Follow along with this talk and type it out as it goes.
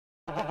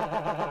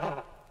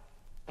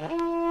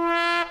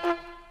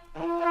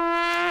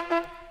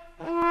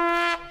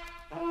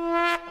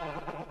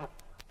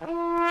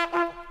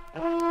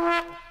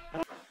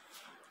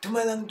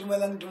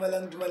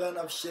Dumelang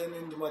Afsheni,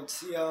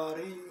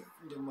 Ndimatsiari,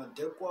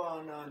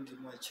 Ndimadekwana,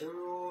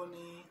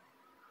 Ndimacheroni,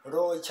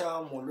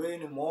 Rocha,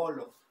 Molweni,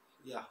 Molo.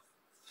 Yeah.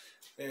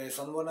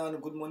 Sanbonan,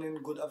 good morning,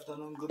 good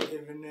afternoon, good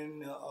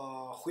evening,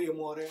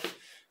 Huyemore.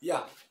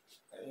 Yeah.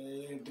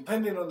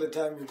 Depending on the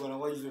time you're gonna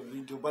watch the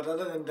video. But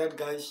other than that,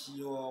 guys,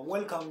 you're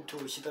welcome to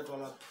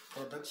Shitatwala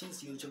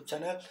Productions YouTube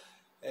channel.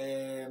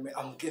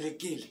 I'm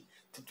Kilikili,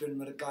 Titwen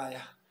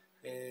Merkaya,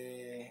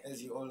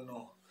 as you all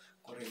know.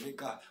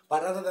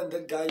 But other than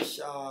that, guys,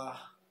 you are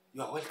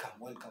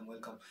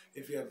welcome.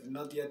 If you have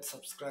not yet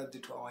subscribed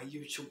to our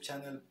YouTube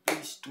channel,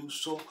 please do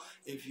so.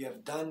 If you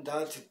have done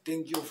that,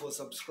 thank you for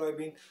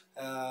subscribing.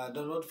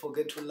 Do not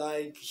forget to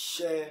like,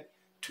 share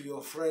to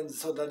your friends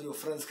so that your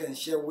friends can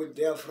share with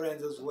their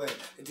friends as well.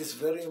 It is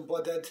very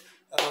important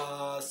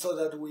so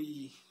that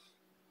we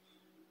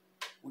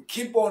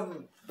keep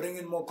on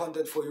bringing more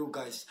content for you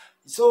guys.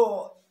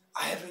 So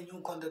I have a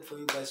new content for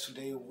you guys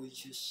today,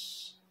 which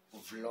is a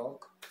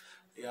vlog.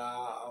 Yeah,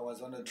 I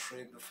was on a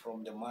trip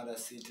from the mother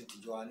city to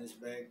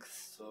Johannesburg.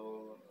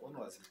 So when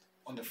was it?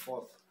 On the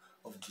 4th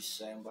of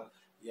December.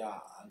 Yeah,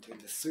 until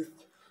the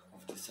 6th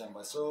of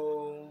December.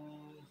 So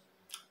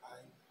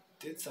I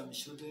did some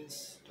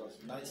shootings. It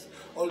was nice.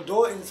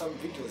 Although in some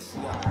videos,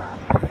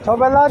 yeah. Some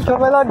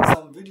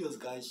videos,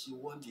 guys, you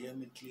won't hear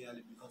me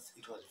clearly because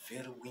it was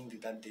very windy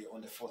that day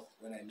on the 4th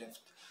when I left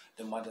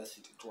the mother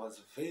city. It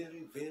was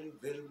very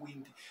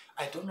windy.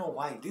 I don't know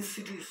why. This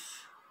city is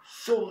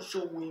so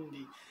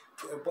windy,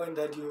 to a point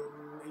that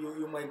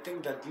you might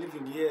think that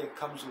living here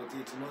comes with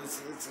it. You know,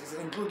 it's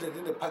included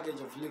in the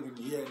package of living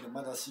here in the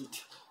mother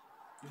city.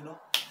 You know,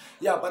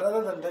 yeah. But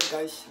other than that,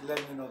 guys,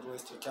 let me not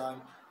waste your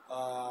time.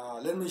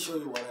 Let me show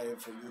you what I have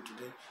for you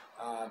today.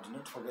 Do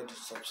not forget to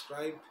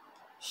subscribe,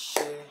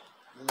 share,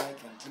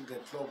 like, and click the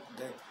clock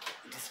there.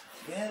 It is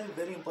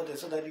very important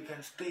so that you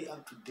can stay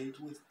up to date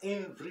with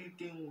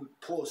everything we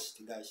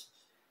post, guys.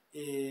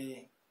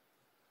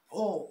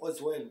 Oh, as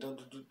well,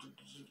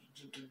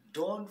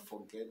 don't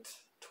forget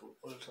to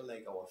also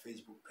like our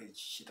Facebook page,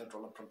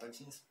 Shitatwala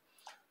Productions.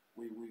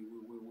 We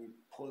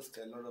post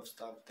a lot of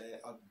stuff there,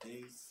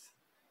 updates,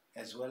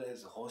 as well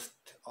as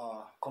host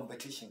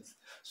competitions.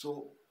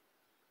 So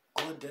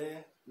go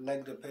there,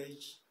 like the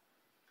page,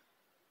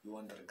 you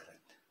won't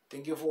regret.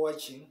 Thank you for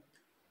watching.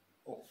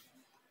 Oh,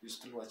 you're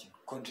still watching.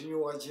 Continue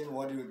watching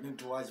what you need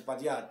to watch.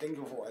 But yeah, thank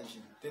you for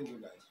watching. Thank you,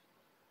 guys.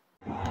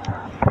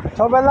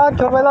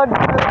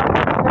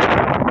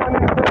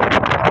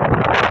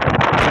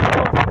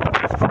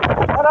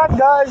 Alright,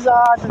 guys,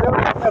 today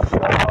we're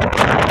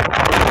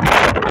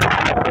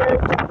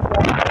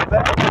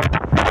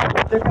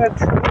taking a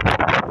trip,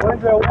 going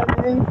to a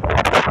wedding.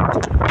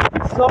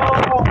 So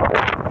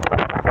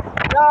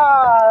yeah,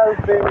 I'll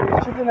be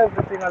shooting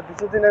everything. I'll be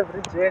shooting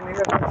every journey,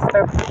 every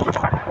step,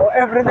 or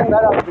everything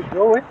that I'll be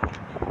doing.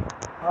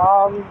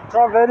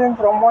 Traveling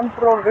from one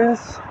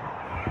province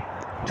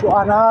to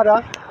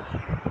another.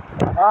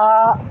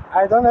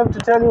 I don't have to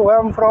tell you where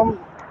I'm from,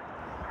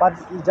 but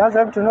you just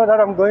have to know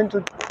that I'm going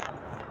to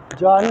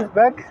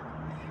Johannesburg.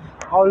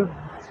 I'll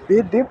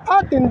be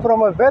departing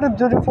from a very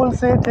beautiful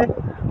city.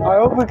 I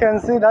hope you can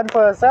see that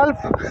for yourself.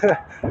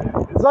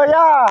 So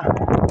yeah,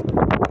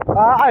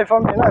 I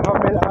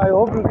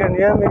hope you can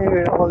hear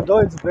me, although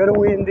it's very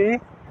windy.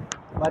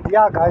 But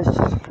yeah, guys, it's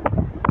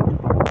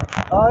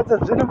a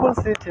beautiful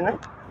city, né?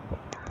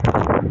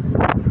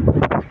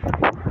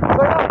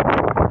 So yeah,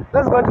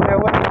 let's go to the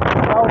wedding.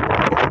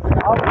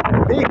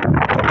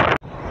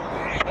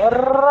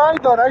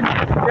 Alright.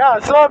 Yeah,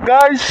 so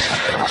guys,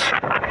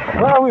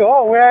 where are we?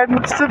 Oh, we're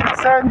in Civic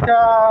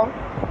Center.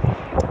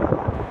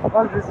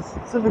 What's this?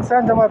 Civic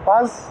Center, my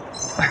bus.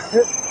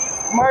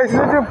 My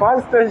city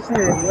bus station.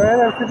 We're in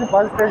a city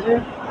bus station.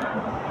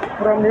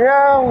 From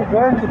here, we're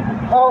going to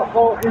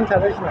go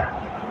international.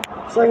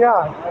 So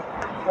yeah,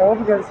 I hope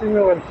you can see me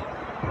well.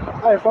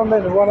 I found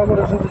that one of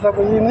the things.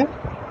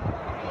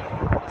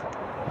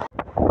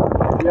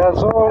 Yeah,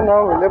 so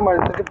now we leave my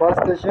city bus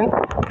station.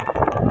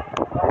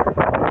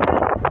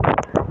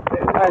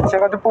 I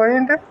check out the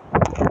point,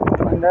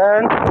 and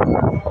then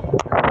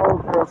I'll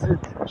proceed.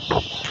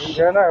 And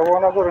then I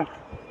wanna go to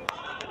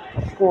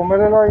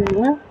Kumelela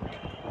yini.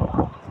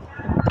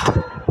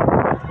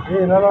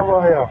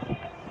 Nalabo here.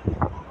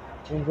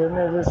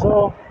 Ingenele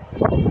so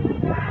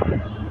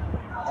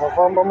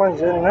afamba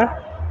manje ne.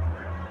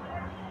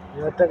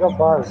 You take a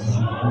bus.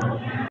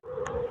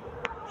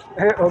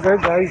 Okay,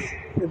 guys,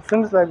 it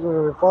seems like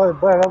we're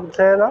going up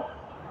Taylor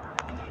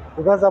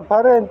because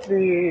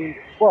apparently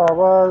we have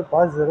a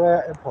bus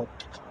airport.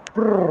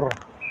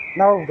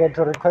 Now we've got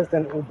to request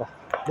an Uber.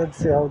 Let's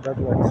see how that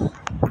works.